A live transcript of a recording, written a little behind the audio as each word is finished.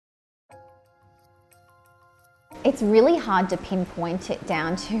It's really hard to pinpoint it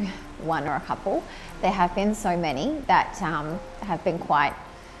down to one or a couple. There have been so many that have been quite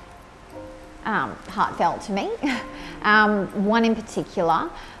heartfelt to me. One in particular,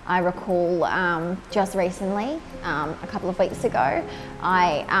 I recall just recently, a couple of weeks ago,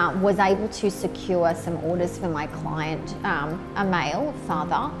 I was able to secure some orders for my client, a male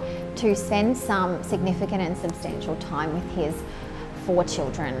father, to spend some significant and substantial time with his 4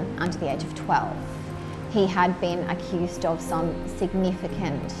 children under the age of 12. He had been accused of some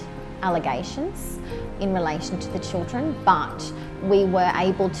significant allegations in relation to the children, but we were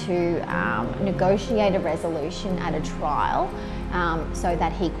able to negotiate a resolution at a trial so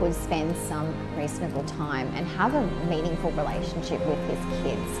that he could spend some reasonable time and have a meaningful relationship with his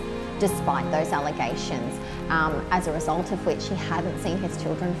kids despite those allegations, as a result of which he hadn't seen his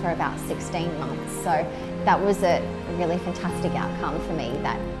children for about 16 months. So that was a really fantastic outcome for me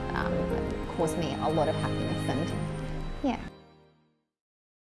that caused me a lot of happiness, and yeah.